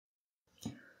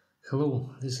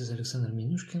Hello, this is Alexander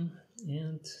Minushkin,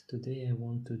 and today I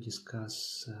want to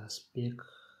discuss SPEC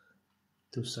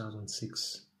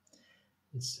 2006.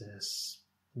 It's a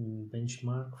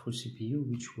benchmark for CPU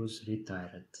which was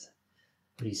retired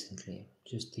recently,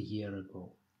 just a year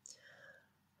ago.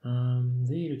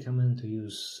 They recommend to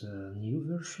use a new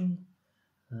version,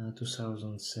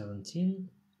 2017,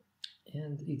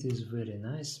 and it is very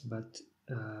nice, but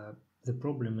the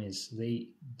problem is they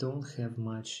don't have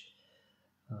much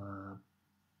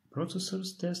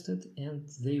processors tested, and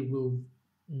they will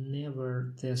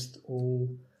never test all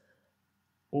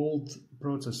old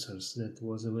processors that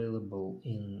was available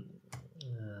in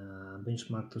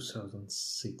benchmark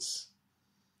 2006.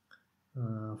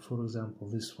 For example,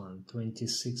 this one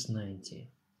 2690.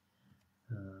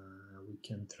 We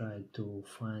can try to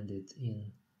find it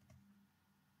in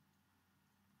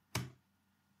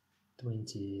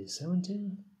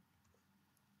 2017.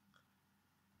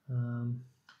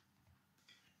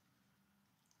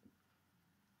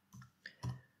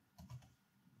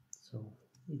 So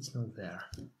it's not there.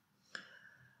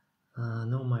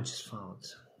 No match is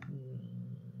found.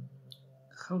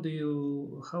 How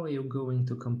are you going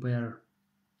to compare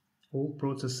old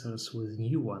processors with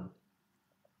new one?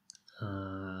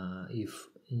 If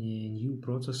new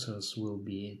processors will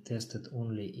be tested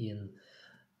only in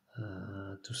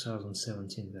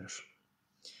 2017 version.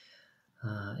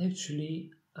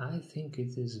 Actually, I think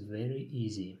it is very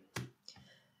easy.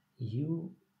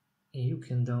 You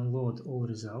can download all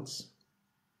results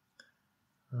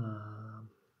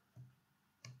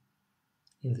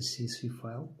in the CSV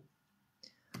file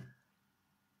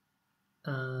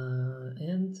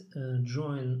and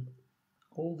join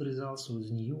all the results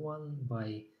with new one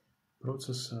by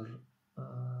processor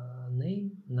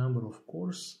name, number of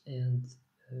cores, and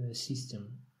system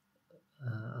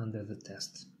under the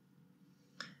test.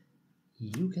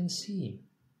 You can see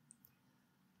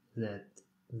that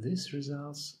this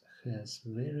results has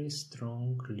very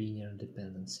strong linear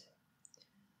dependency.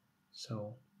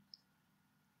 So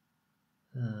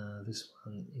this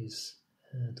one is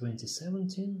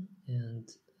 2017 and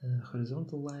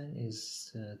horizontal line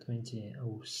is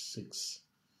 2006.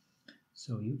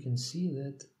 So you can see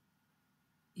that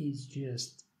it's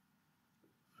just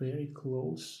very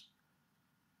close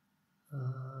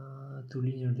to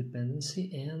linear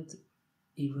dependency, and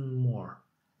even more.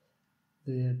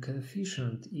 The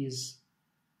coefficient is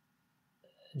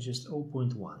just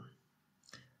 0.1.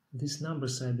 These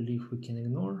numbers I believe we can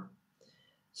ignore.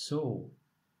 So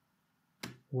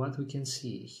what we can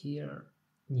see here,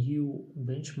 new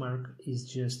benchmark is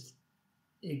just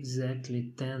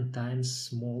exactly 10 times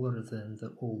smaller than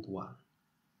the old one.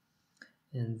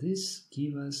 And this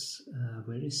gives us a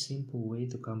very simple way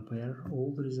to compare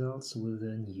old results with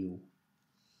the new.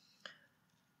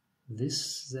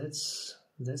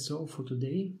 That's all for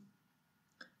today,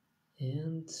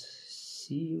 and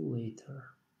see you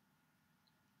later.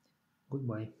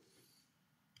 Goodbye.